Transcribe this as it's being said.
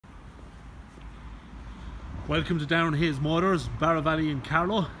Welcome to Darren Hayes Motors, Barra Valley in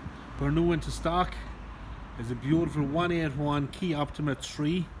Carlow. We're new into stock is a beautiful 181 Kia Optima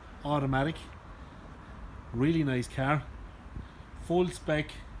 3 automatic. Really nice car, full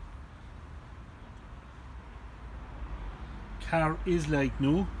spec. Car is like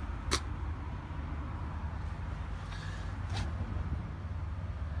new.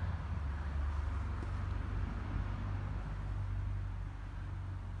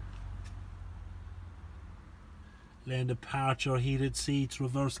 Lane departure, heated seats,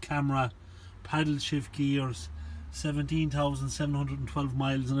 reverse camera, paddle shift gears, 17,712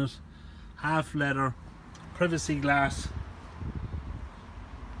 miles in it, half leather, privacy glass,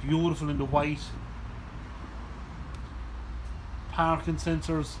 beautiful in the white, parking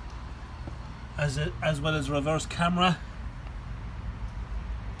sensors as well as reverse camera.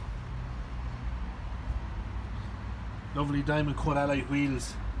 Lovely diamond cut alloy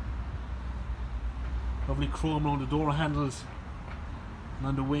wheels. Lovely chrome around the door handles and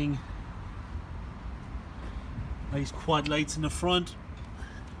on the wing. Nice quad lights in the front.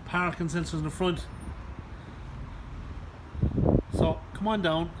 Parking sensors in the front. So come on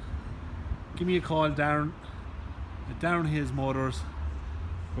down. Give me a call, Darren, at Darren Hayes Motors,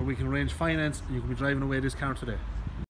 where we can arrange finance and you can be driving away this car today.